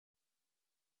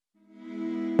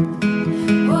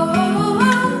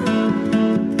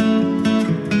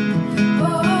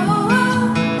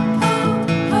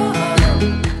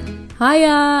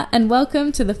Hiya, and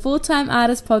welcome to the Full-Time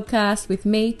Artist Podcast with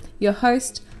me, your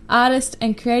host, artist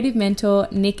and creative mentor,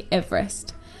 Nick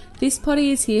Everest. This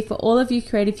potty is here for all of you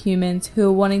creative humans who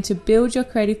are wanting to build your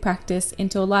creative practice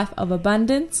into a life of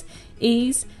abundance,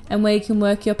 ease, and where you can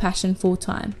work your passion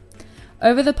full-time.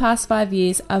 Over the past 5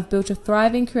 years, I've built a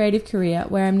thriving creative career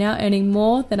where I'm now earning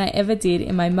more than I ever did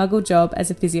in my muggle job as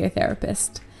a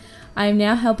physiotherapist. I am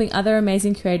now helping other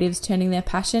amazing creatives turning their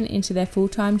passion into their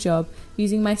full-time job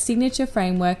using my signature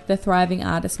framework, the Thriving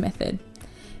Artist Method.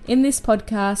 In this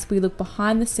podcast, we look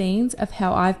behind the scenes of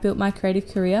how I've built my creative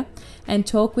career and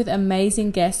talk with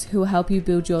amazing guests who will help you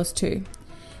build yours too.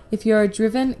 If you're a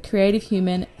driven, creative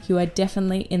human, you are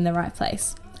definitely in the right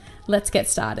place. Let's get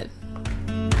started.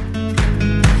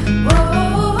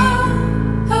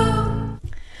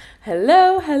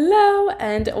 Hello,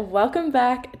 and welcome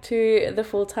back to the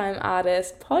Full-Time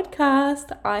Artist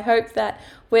Podcast. I hope that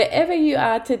wherever you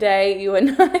are today, you are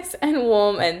nice and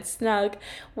warm and snug.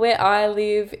 Where I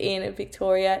live in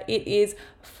Victoria, it is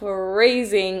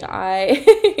freezing.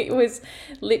 I was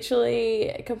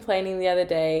literally complaining the other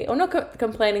day, or not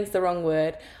complaining is the wrong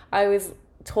word. I was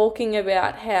talking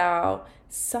about how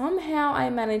somehow I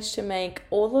managed to make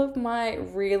all of my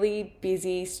really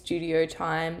busy studio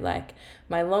time, like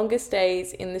my longest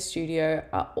days in the studio,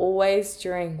 are always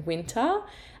during winter.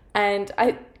 And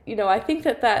I think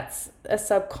that that's a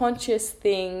subconscious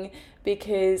thing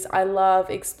because I love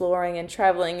exploring and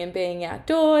traveling and being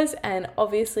outdoors. And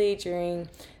obviously during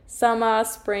summer,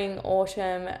 spring,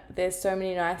 autumn, there's so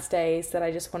many nice days that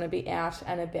I just want to be out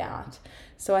and about.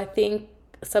 So I think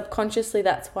subconsciously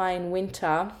that's why in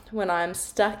winter, when I'm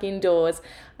stuck indoors,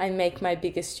 I make my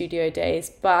biggest studio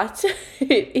days. But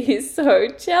it is so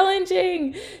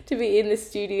challenging to be in the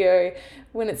studio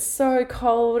when it's so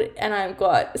cold and I've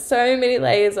got so many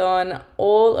layers on.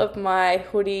 All of my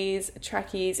hoodies,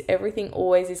 trackies, everything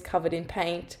always is covered in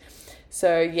paint.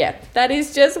 So yeah, that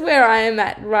is just where I am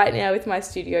at right now with my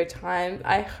studio time.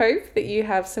 I hope that you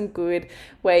have some good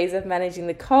ways of managing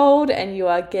the cold and you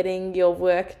are getting your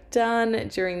work done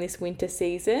during this winter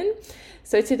season.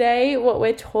 So today what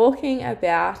we're talking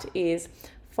about is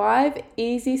 5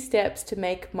 easy steps to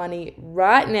make money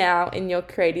right now in your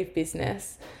creative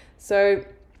business. So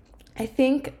I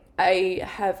think I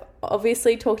have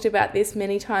obviously talked about this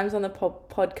many times on the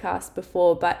podcast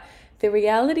before, but the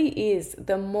reality is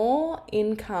the more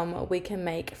income we can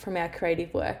make from our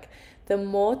creative work, the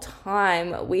more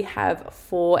time we have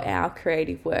for our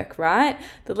creative work, right?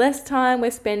 The less time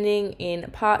we're spending in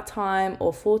part-time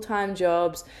or full-time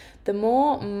jobs, the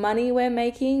more money we're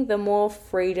making, the more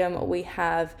freedom we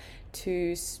have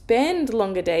to spend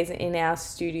longer days in our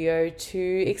studio,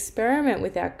 to experiment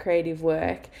with our creative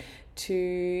work,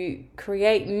 to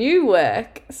create new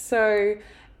work. So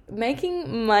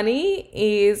making money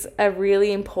is a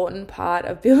really important part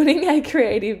of building a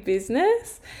creative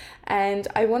business. And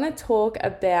I want to talk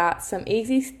about some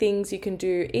easy things you can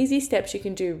do, easy steps you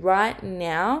can do right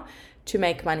now to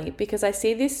make money, because I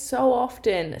see this so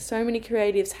often. So many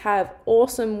creatives have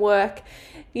awesome work,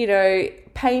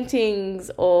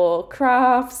 paintings or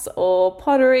crafts or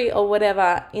pottery or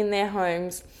whatever in their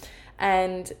homes,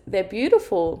 and they're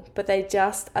beautiful, but they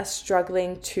just are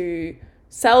struggling to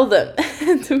sell them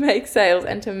to make sales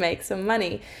and to make some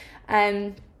money.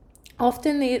 And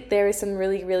often there is some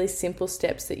really, really simple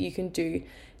steps that you can do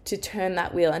to turn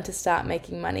that wheel and to start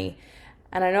making money.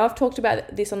 And I know I've talked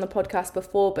about this on the podcast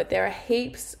before, but there are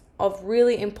heaps of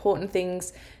really important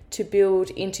things to build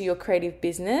into your creative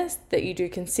business that you do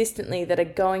consistently that are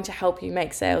going to help you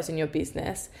make sales in your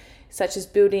business, such as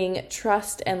building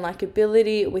trust and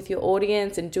likability with your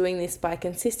audience, and doing this by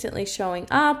consistently showing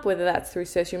up, whether that's through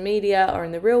social media or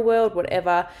in the real world,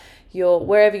 wherever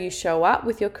you show up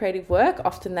with your creative work.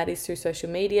 Often that is through social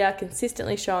media,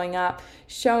 consistently showing up,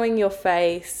 showing your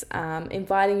face,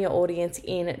 inviting your audience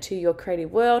in to your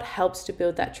creative world helps to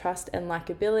build that trust and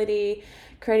likability.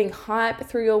 Creating hype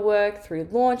through your work, through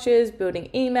launches, building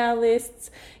email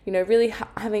lists, really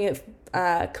having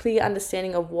a clear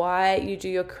understanding of why you do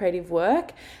your creative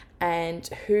work and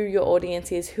who your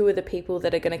audience is, who are the people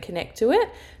that are going to connect to it,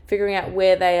 figuring out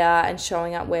where they are and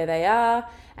showing up where they are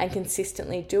and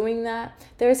consistently doing that.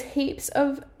 There's heaps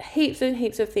and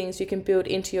heaps of things you can build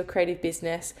into your creative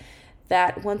business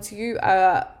that once you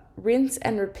are rinse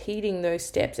and repeating those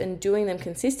steps and doing them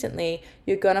consistently,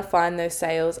 you're going to find those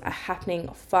sales are happening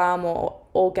far more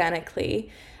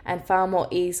organically and far more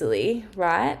easily,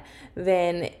 right,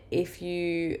 than if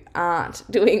you aren't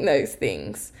doing those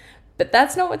things. But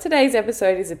that's not what today's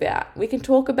episode is about. We can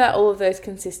talk about all of those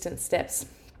consistent steps.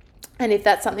 And if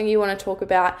that's something you want to talk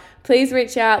about, please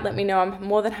reach out. Let me know. I'm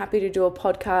more than happy to do a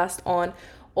podcast on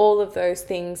all of those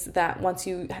things that once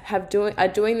you are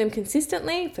doing them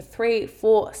consistently for 3,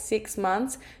 4, 6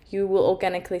 months, you will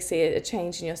organically see a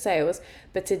change in your sales.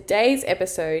 But today's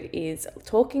episode is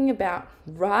talking about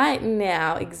right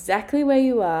now, exactly where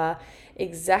you are,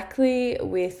 exactly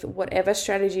with whatever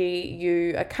strategy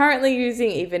you are currently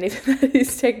using, even if that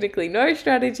is technically no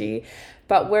strategy,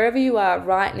 but wherever you are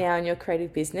right now in your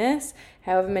creative business,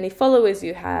 however many followers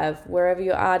you have, wherever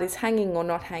your art is hanging or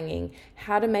not hanging,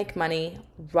 how to make money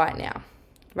right now,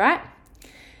 right?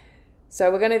 So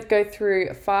we're going to go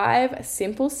through 5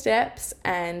 simple steps,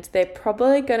 and they're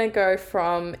probably going to go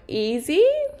from easy,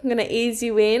 I'm going to ease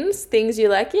you in, things you're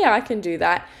like, yeah, I can do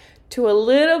that, to a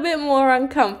little bit more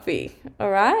uncomfy,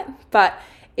 all right? But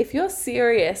if you're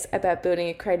serious about building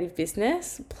a creative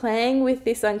business, playing with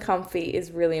this uncomfy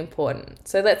is really important.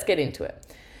 So let's get into it.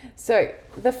 So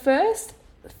the first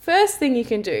thing you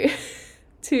can do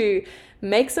to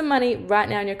make some money right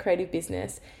now in your creative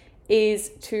business is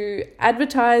to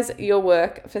advertise your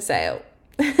work for sale.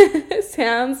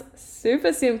 Sounds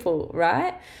super simple,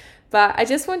 right? But I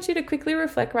just want you to quickly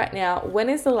reflect right now, when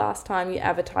is the last time you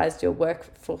advertised your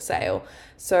work for sale?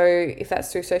 So if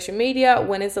that's through social media,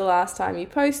 when is the last time you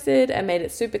posted and made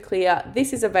it super clear,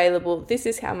 this is available, this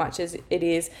is how much it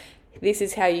is, this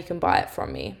is how you can buy it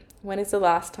from me? When is the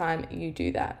last time you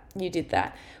did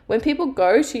that? When people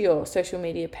go to your social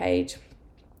media page,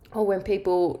 or when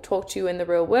people talk to you in the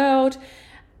real world,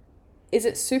 is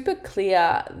it super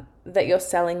clear that you're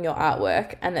selling your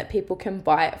artwork and that people can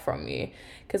buy it from you?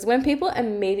 Because when people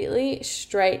immediately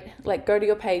go to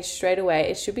your page straight away,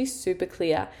 it should be super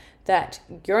clear that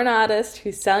you're an artist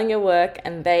who's selling your work,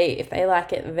 and if they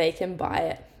like it, they can buy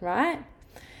it, right?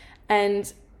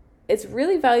 And it's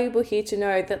really valuable here to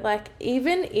know that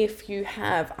even if you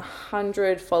have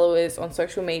 100 followers on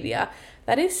social media,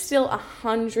 that is still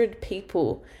 100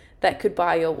 people that could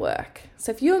buy your work.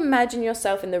 So if you imagine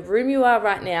yourself in the room you are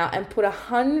right now and put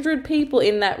 100 people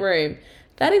in that room,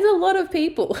 that is a lot of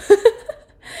people.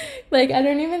 I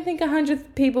don't even think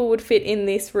 100 people would fit in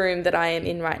this room that I am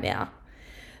in right now.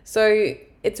 So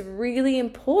it's really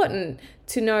important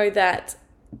to know that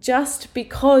just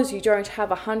because you don't have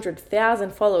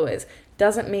 100,000 followers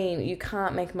doesn't mean you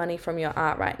can't make money from your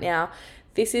art right now.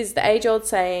 This is the age-old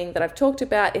saying that I've talked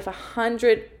about.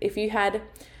 If you had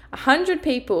 100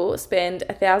 people spend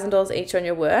 $1,000 each on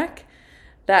your work,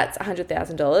 that's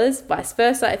 $100,000. Vice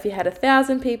versa, if you had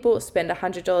 1,000 people spend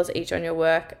 $100 each on your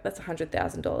work, that's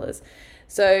 $100,000.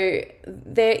 So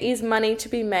there is money to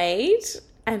be made,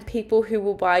 and people who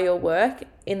will buy your work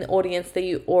in the audience that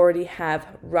you already have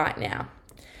right now.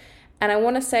 And I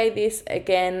want to say this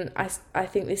again, I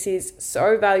think this is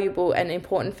so valuable and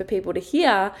important for people to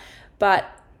hear, but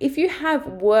if you have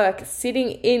work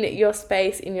sitting in your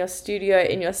space, in your studio,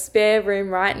 in your spare room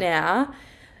right now,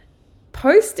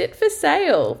 post it for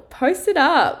sale. Post it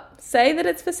up. Say that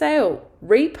it's for sale.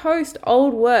 Repost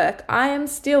old work. I am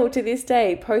still to this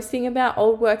day posting about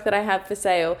old work that I have for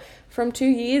sale from 2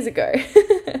 years ago,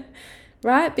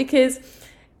 right? Because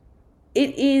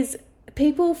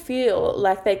people feel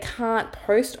like they can't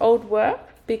post old work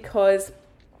because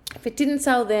if it didn't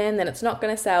sell then it's not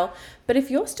going to sell. But if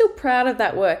you're still proud of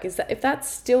that work, if that's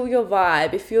still your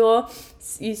vibe, if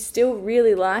you still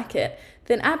really like it,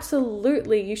 then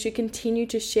absolutely you should continue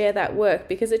to share that work,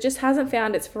 because it just hasn't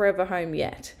found its forever home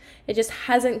yet. It just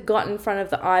hasn't got in front of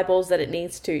the eyeballs that it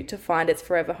needs to find its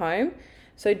forever home.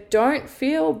 So don't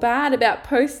feel bad about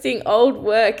posting old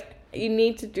work. You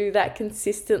need to do that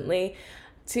consistently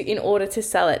in order to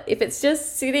sell it. If it's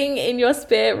just sitting in your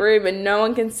spare room and no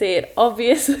one can see it,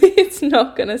 obviously it's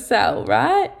not going to sell,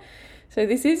 right? So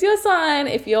this is your sign.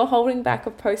 If you're holding back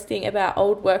of posting about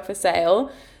old work for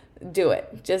sale, do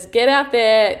it. Just get out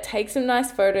there, take some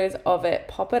nice photos of it,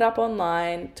 pop it up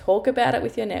online, talk about it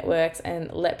with your networks,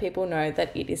 and let people know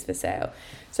that it is for sale.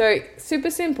 So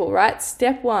super simple, right?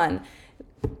 Step 1,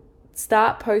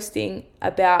 start posting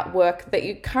about work that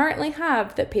you currently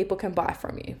have that people can buy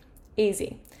from you.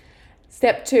 Easy.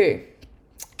 Step 2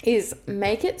 is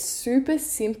make it super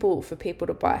simple for people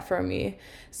to buy from you.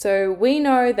 So we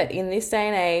know that in this day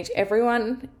and age,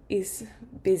 everyone is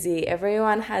busy.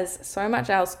 Everyone has so much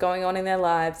else going on in their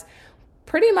lives.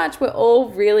 Pretty much we're all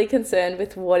really concerned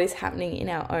with what is happening in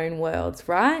our own worlds,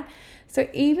 right? So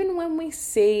even when we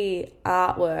see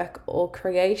artwork or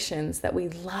creations that we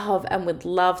love and would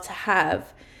love to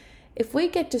have, if we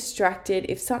get distracted,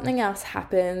 if something else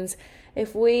happens,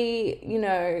 if we,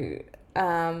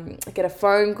 get a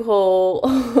phone call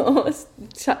or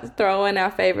throw in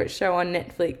our favorite show on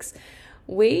Netflix,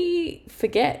 we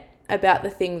forget about the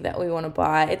thing that we want to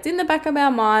buy. It's in the back of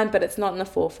our mind, but it's not in the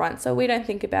forefront, so we don't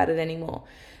think about it anymore.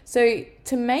 So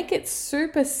to make it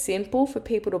super simple for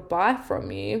people to buy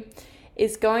from you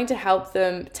is going to help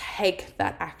them take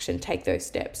that action, take those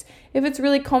steps. If it's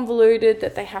really convoluted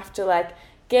that they have to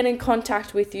get in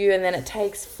contact with you and then it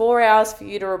takes 4 hours for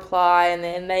you to reply and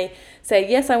then they say,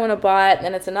 yes, I want to buy it, and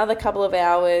then it's another couple of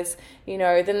hours,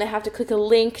 then they have to click a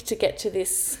link to get to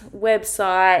this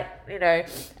website,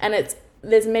 and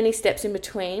there's many steps in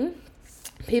between.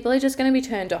 People are just going to be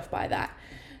turned off by that.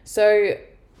 So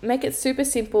make it super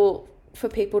simple for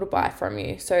people to buy from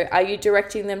you. So are you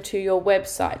directing them to your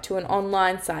website, to an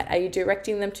online site? Are you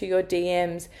directing them to your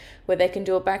DMs where they can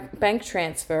do a bank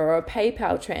transfer or a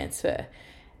PayPal transfer?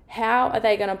 How are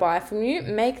they going to buy from you?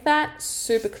 Make that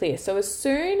super clear. So as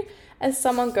soon as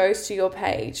someone goes to your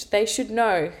page, they should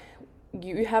know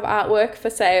you have artwork for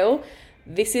sale.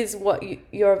 This is what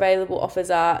your available offers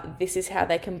are. This is how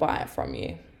they can buy it from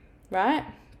you, right?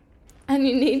 And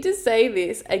you need to say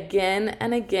this again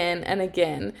and again and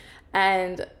again.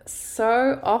 And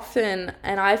so often,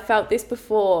 and I felt this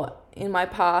before in my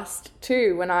past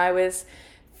too, when I was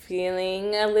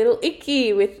feeling a little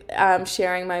icky with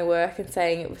sharing my work and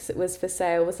saying it was for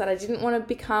sale, was that I didn't want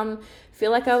to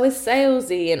feel like I was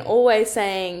salesy and always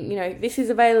saying, this is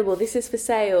available, this is for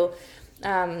sale.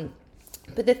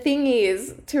 But the thing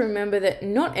is to remember that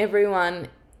not everyone,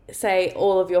 say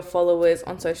all of your followers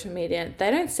on social media,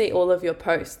 they don't see all of your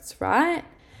posts, right?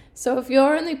 So if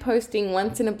you're only posting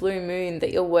once in a blue moon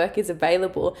that your work is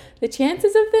available, the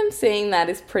chances of them seeing that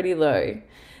is pretty low.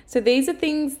 So these are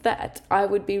things that I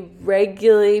would be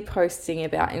regularly posting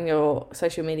about in your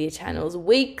social media channels,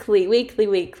 weekly,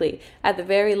 at the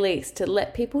very least, to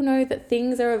let people know that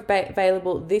things are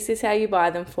available. This is how you buy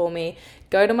them for me.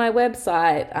 Go to my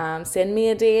website, send me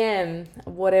a DM,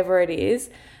 whatever it is.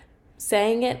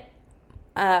 Saying it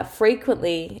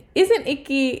frequently isn't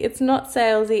icky, it's not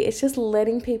salesy, it's just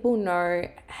letting people know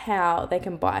how they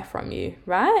can buy from you,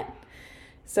 right?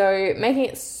 So making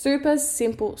it super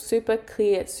simple, super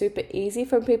clear, super easy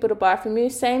for people to buy from you.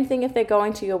 Same thing if they're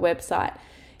going to your website.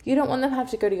 You don't want them to have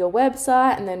to go to your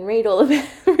website and then read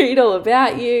all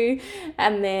about you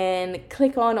and then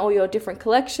click on all your different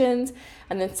collections,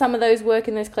 and then some of those work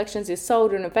in those collections is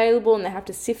sold and available and they have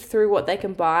to sift through what they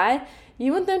can buy.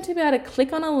 You want them to be able to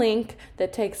click on a link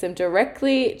that takes them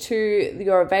directly to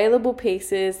your available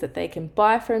pieces that they can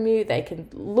buy from you. They can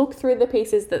look through the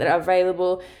pieces that are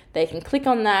available. They can click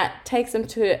on that, takes them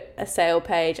to a sale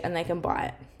page, and they can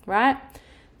buy it, right?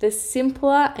 The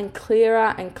simpler and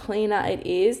clearer and cleaner it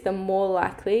is, the more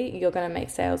likely you're going to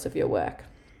make sales of your work.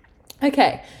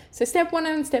 Okay, so step 1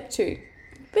 and step 2.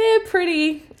 They're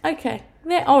pretty, okay,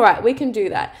 they're all right, we can do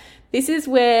that. This is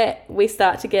where we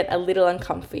start to get a little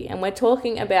uncomfy, and we're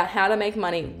talking about how to make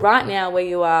money right now where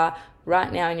you are,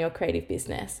 right now in your creative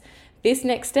business. This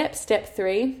next step, step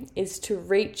 3, is to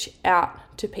reach out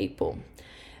to people.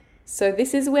 So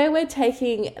this is where we're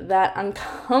taking that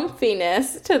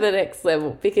uncomfiness to the next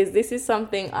level, because this is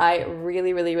something I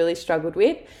really struggled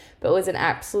with, but was an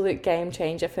absolute game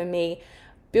changer for me,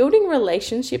 building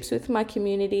relationships with my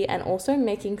community and also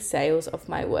making sales of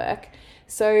my work.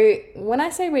 So when I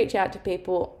say reach out to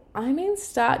people, I mean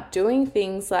start doing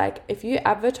things like if you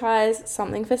advertise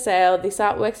something for sale, this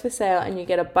artwork's for sale, and you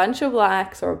get a bunch of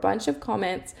likes or a bunch of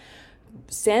comments,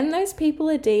 send those people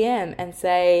a DM and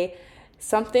say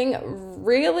something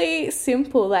really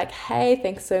simple like, hey,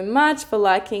 thanks so much for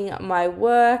liking my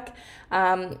work.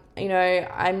 I'm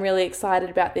really excited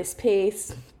about this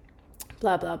piece,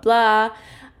 blah, blah, blah.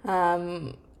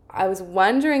 I was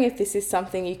wondering if this is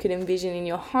something you could envision in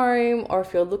your home, or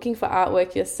if you're looking for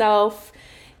artwork yourself,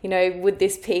 would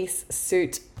this piece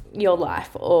suit your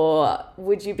life, or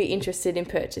would you be interested in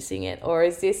purchasing it? Or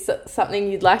is this something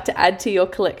you'd like to add to your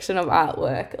collection of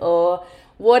artwork, or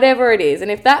whatever it is? And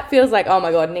if that feels like, oh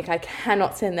my God, Nick, I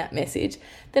cannot send that message,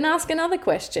 then ask another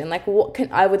question. Like,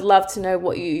 I would love to know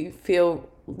what you feel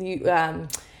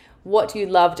what you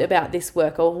loved about this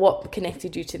work, or what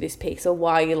connected you to this piece, or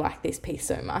why you like this piece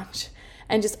so much.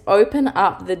 And just open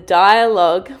up the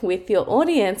dialogue with your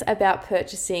audience about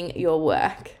purchasing your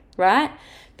work, right?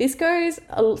 This goes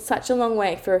such a long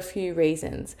way for a few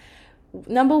reasons.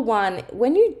 Number 1,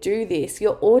 when you do this,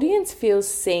 your audience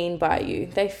feels seen by you.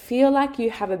 They feel like you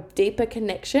have a deeper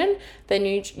connection than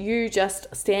you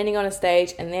just standing on a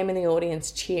stage and them in the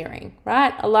audience cheering,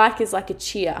 right? A like is like a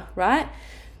cheer, right?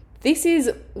 This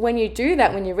is when you do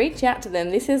that, when you reach out to them,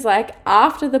 this is like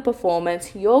after the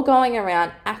performance, you're going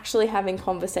around actually having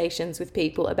conversations with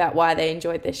people about why they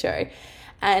enjoyed their show.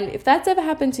 And if that's ever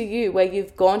happened to you, where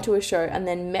you've gone to a show and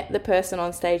then met the person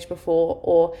on stage before,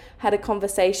 or had a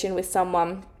conversation with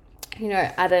someone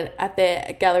at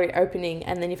their gallery opening,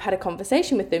 and then you've had a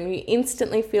conversation with them, you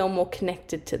instantly feel more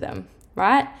connected to them,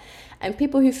 right? And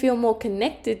people who feel more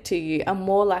connected to you are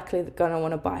more likely going to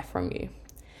want to buy from you.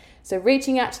 So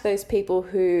reaching out to those people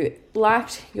who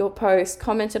liked your post,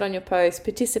 commented on your post,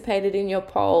 participated in your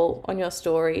poll on your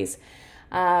stories,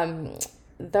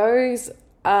 those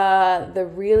are the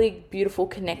really beautiful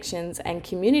connections and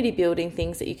community building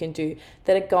things that you can do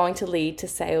that are going to lead to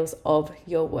sales of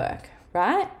your work,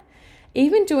 right?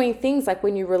 Even doing things like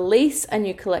when you release a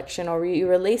new collection or you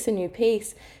release a new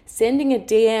piece, sending a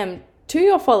DM to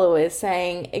your followers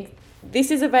saying, this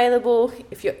is available.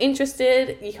 If you're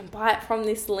interested, you can buy it from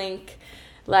this link.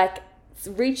 Like,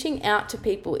 reaching out to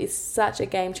people is such a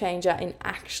game changer in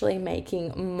actually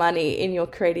making money in your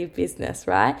creative business,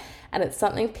 right? And it's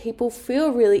something people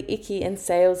feel really icky and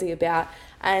salesy about.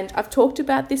 And I've talked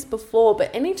about this before,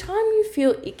 but anytime you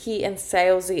feel icky and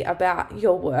salesy about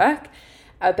your work,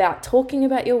 about talking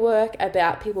about your work,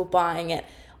 about people buying it,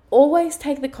 always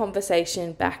take the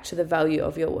conversation back to the value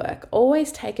of your work.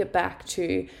 Always take it back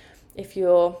to, if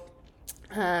you're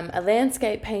a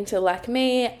landscape painter like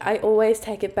me, I always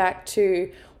take it back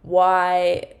to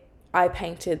why I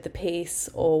painted the piece,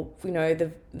 or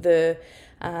the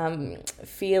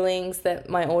feelings that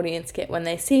my audience get when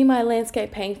they see my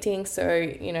landscape painting. So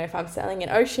if I'm selling an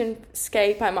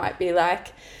oceanscape, I might be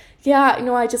like,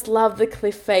 I just love the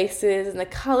cliff faces and the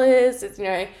colors,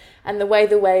 and the way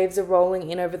the waves are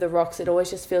rolling in over the rocks. It always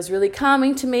just feels really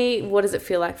calming to me. What does it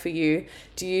feel like for you?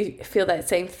 Do you feel that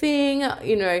same thing?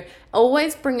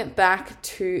 Always bring it back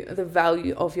to the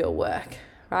value of your work,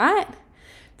 right?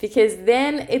 Because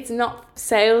then it's not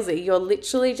salesy. You're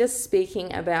literally just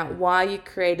speaking about why you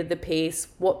created the piece,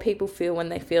 what people feel when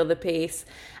they feel the piece.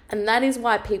 And that is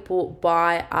why people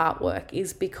buy artwork,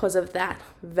 is because of that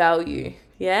value.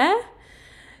 Yeah?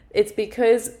 It's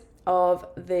because of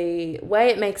the way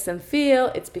it makes them feel.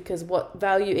 It's because what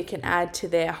value it can add to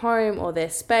their home or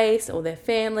their space or their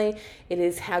family. It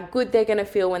is how good they're going to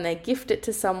feel when they gift it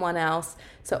to someone else.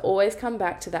 So always come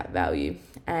back to that value.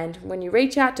 And when you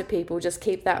reach out to people, just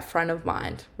keep that front of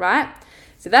mind, right?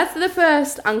 So that's the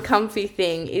first uncomfy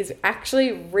thing, is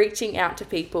actually reaching out to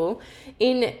people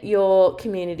in your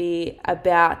community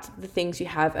about the things you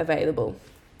have available.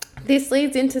 This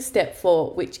leads into step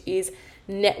 4, which is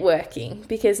networking,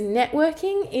 because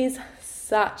networking is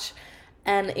such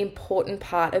an important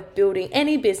part of building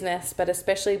any business, but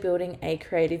especially building a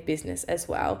creative business as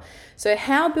well. So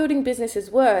how building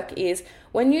businesses work is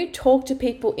when you talk to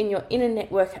people in your inner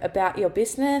network about your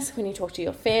business, when you talk to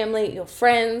your family, your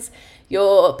friends,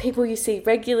 your people you see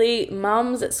regularly,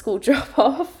 mums at school drop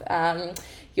off,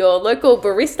 your local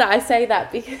barista. I say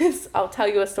that because I'll tell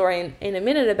you a story in a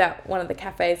minute about one of the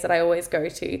cafes that I always go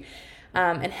to,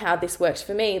 and how this works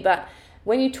for me. But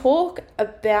when you talk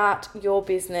about your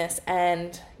business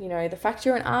and, the fact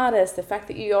you're an artist, the fact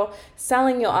that you're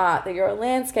selling your art, that you're a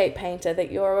landscape painter,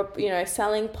 that you're,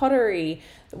 selling pottery,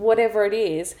 whatever it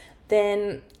is,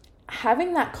 then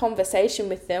having that conversation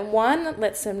with them, one,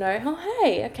 lets them know, oh,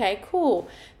 hey, okay, cool.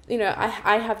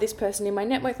 I have this person in my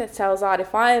network that sells art.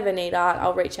 If I ever need art,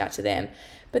 I'll reach out to them.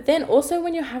 But then also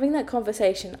when you're having that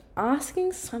conversation,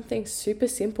 asking something super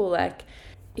simple, like,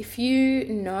 if you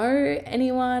know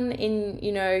anyone in,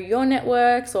 your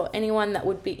networks or anyone that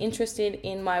would be interested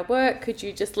in my work, could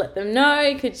you just let them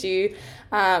know? Could you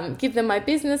give them my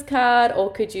business card,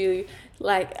 or could you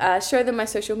show them my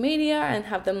social media and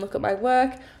have them look at my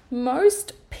work?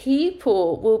 Most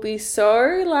people will be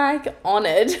so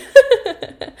honored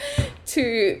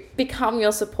to become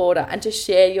your supporter and to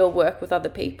share your work with other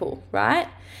people, right?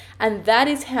 And that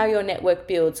is how your network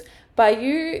builds. By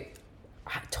you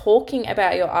talking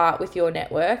about your art with your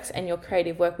networks and your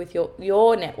creative work with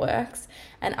your networks,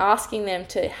 and asking them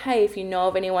to, hey, if you know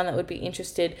of anyone that would be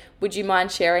interested, would you mind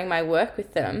sharing my work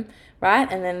with them, right?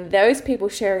 And then those people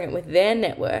sharing it with their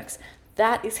networks.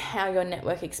 That is how your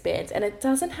network expands. And it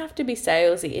doesn't have to be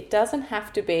salesy. It doesn't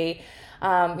have to be,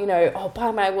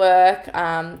 buy my work.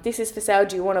 This is for sale.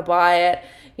 Do you want to buy it?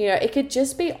 It could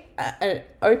just be an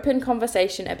open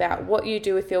conversation about what you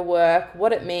do with your work,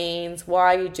 what it means,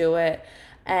 why you do it.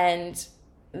 And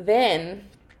then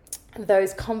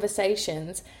those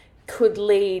conversations could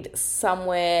lead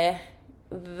somewhere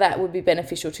that would be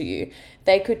beneficial to you.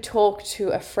 They could talk to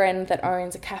a friend that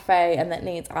owns a cafe and that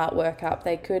needs artwork up.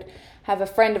 They could have a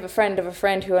friend of a friend of a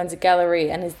friend who owns a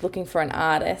gallery and is looking for an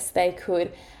artist. They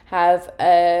could have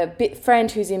a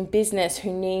friend who's in business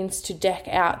who needs to deck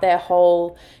out their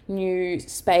whole new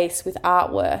space with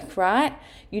artwork, right?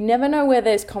 You never know where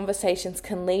those conversations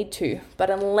can lead to, but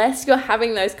unless you're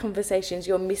having those conversations,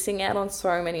 you're missing out on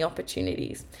so many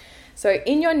opportunities. So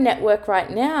in your network right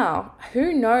now,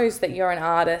 who knows that you're an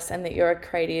artist and that you're a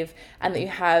creative and that you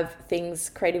have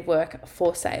creative work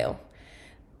for sale?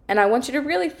 And I want you to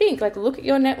really think, look at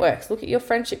your networks, look at your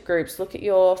friendship groups, look at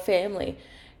your family.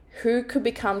 Who could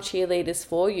become cheerleaders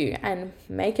for you, and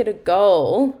make it a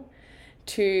goal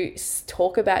to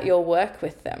talk about your work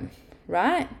with them,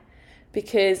 right?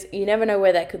 Because you never know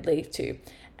where that could lead to.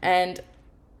 And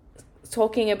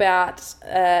talking about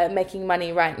making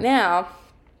money right now,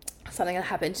 something that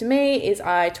happened to me is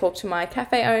I talked to my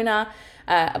cafe owner,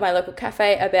 my local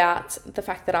cafe, about the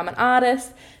fact that I'm an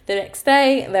artist. The next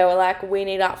day, they were like, we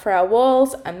need art for our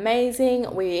walls. Amazing.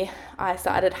 I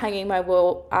started hanging my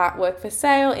wall artwork for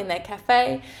sale in their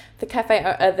cafe.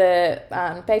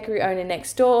 The bakery owner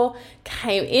next door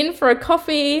came in for a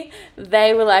coffee.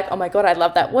 They were like, oh my God, I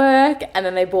love that work. And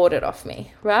then they bought it off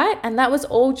me, right? And that was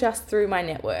all just through my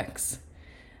networks.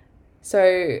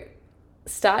 So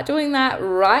start doing that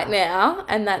right now,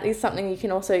 and that is something you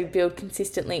can also build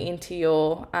consistently into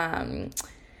your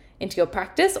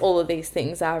practice. All of these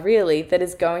things are really that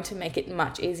is going to make it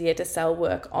much easier to sell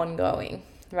work ongoing,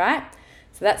 right?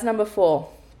 So that's number 4.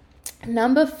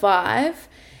 Number 5,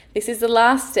 this is the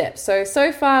last step.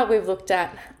 So far we've looked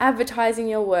at advertising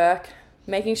your work,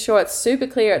 making sure it's super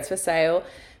clear it's for sale,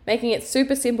 making it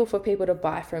super simple for people to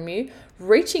buy from you,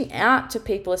 reaching out to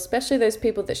people, especially those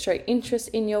people that show interest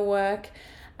in your work.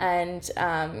 And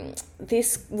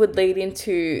this would lead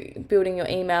into building your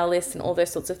email list and all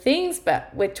those sorts of things.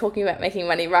 But we're talking about making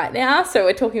money right now. So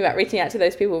we're talking about reaching out to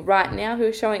those people right now who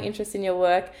are showing interest in your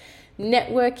work,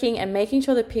 networking and making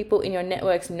sure that people in your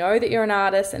networks know that you're an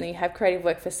artist and that you have creative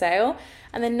work for sale.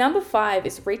 And then number 5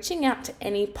 is reaching out to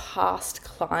any past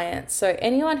clients. So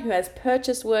anyone who has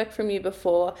purchased work from you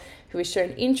before, who has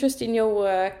shown interest in your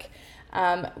work,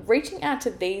 reaching out to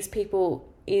these people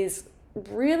is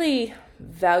really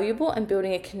valuable, and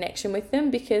building a connection with them,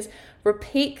 because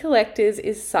repeat collectors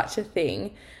is such a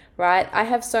thing, right? I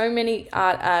have so many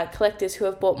art collectors who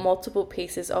have bought multiple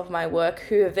pieces of my work,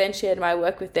 who have then shared my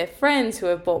work with their friends who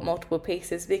have bought multiple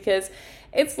pieces, because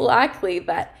it's likely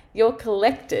that your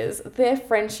collectors, their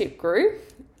friendship group,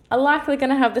 are likely going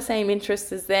to have the same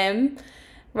interests as them,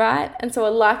 right? And so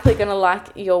are likely going to like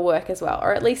your work as well,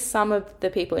 or at least some of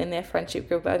the people in their friendship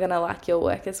group are going to like your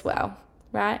work as well,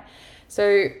 right?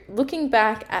 So looking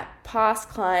back at past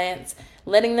clients,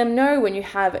 letting them know when you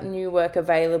have new work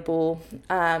available,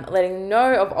 letting them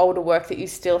know of older work that you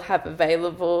still have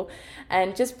available,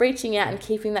 and just reaching out and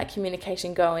keeping that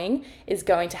communication going is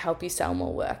going to help you sell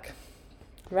more work,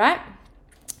 right?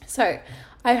 So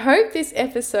I hope this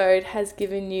episode has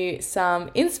given you some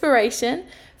inspiration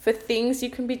for things you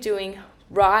can be doing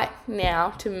right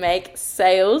now to make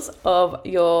sales of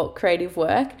your creative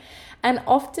work. And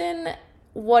often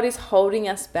what is holding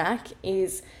us back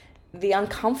is the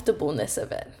uncomfortableness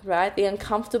of it, right? The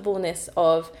uncomfortableness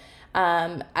of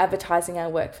advertising our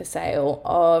work for sale,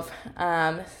 of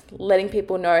letting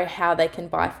people know how they can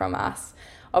buy from us,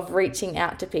 of reaching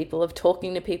out to people, of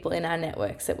talking to people in our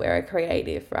networks that we're a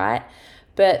creative, right?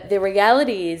 But the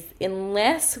reality is,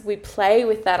 unless we play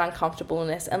with that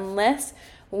uncomfortableness, unless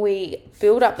we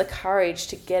build up the courage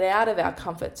to get out of our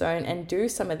comfort zone and do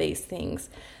some of these things,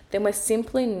 then we're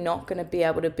simply not going to be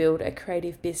able to build a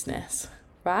creative business,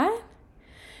 right?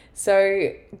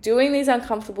 So doing these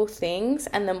uncomfortable things,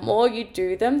 and the more you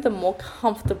do them, the more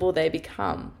comfortable they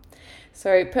become.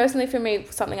 So personally for me,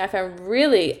 something I found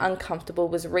really uncomfortable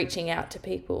was reaching out to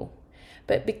people.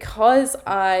 But because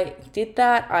I did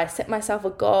that, I set myself a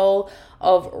goal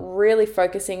of really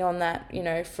focusing on that,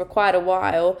 for quite a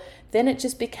while, then it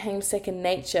just became second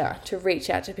nature to reach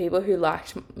out to people who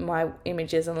liked my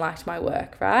images and liked my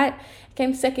work, right? It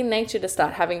became second nature to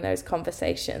start having those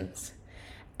conversations.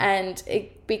 And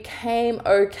it became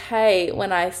okay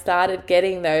when I started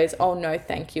getting those, oh no,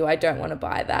 thank you, I don't want to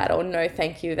buy that, or no,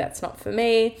 thank you, that's not for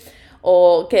me,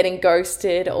 or getting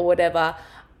ghosted or whatever.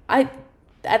 I,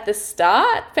 at the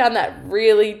start, found that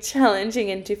really challenging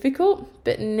and difficult,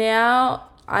 but now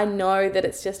I know that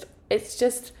it's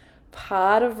just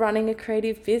part of running a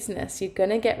creative business. You're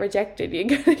going to get rejected. You're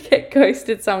going to get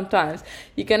ghosted sometimes.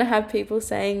 You're going to have people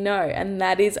saying no, and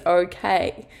that is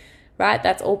okay, right?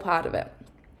 That's all part of it.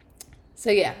 So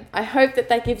yeah, I hope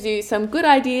that gives you some good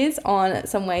ideas on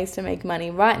some ways to make money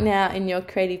right now in your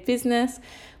creative business.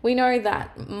 We know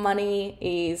that money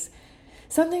is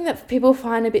something that people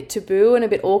find a bit taboo and a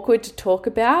bit awkward to talk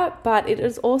about, but it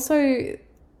is also,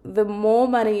 the more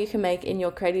money you can make in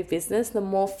your creative business, the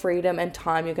more freedom and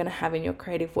time you're going to have in your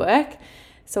creative work.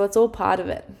 So it's all part of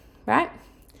it, right?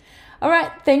 All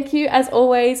right, thank you as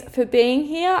always for being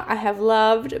here. I have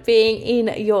loved being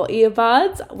in your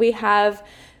earbuds. We have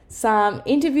some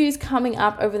interviews coming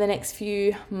up over the next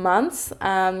few months.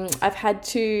 I've had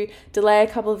to delay a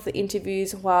couple of the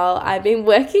interviews while I've been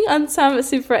working on some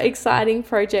super exciting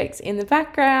projects in the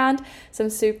background, some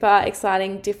super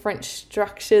exciting different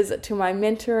structures to my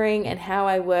mentoring and how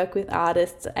I work with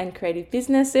artists and creative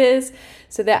businesses.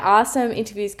 So there are some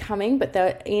interviews coming, but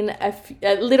they're in a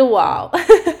little while.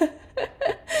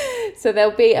 So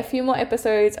there'll be a few more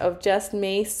episodes of just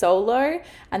me solo,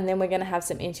 and then we're going to have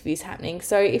some interviews happening.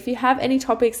 So if you have any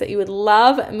topics that you would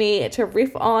love me to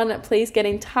riff on, please get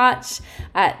in touch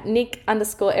at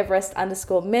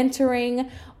Nick_Everest_mentoring,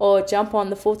 or jump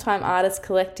on the Full-Time Artist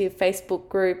Collective Facebook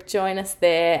group, join us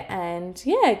there, and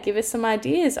give us some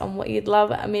ideas on what you'd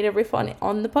love me to riff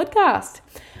on the podcast.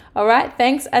 All right,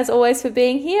 thanks as always for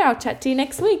being here. I'll chat to you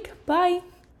next week. Bye.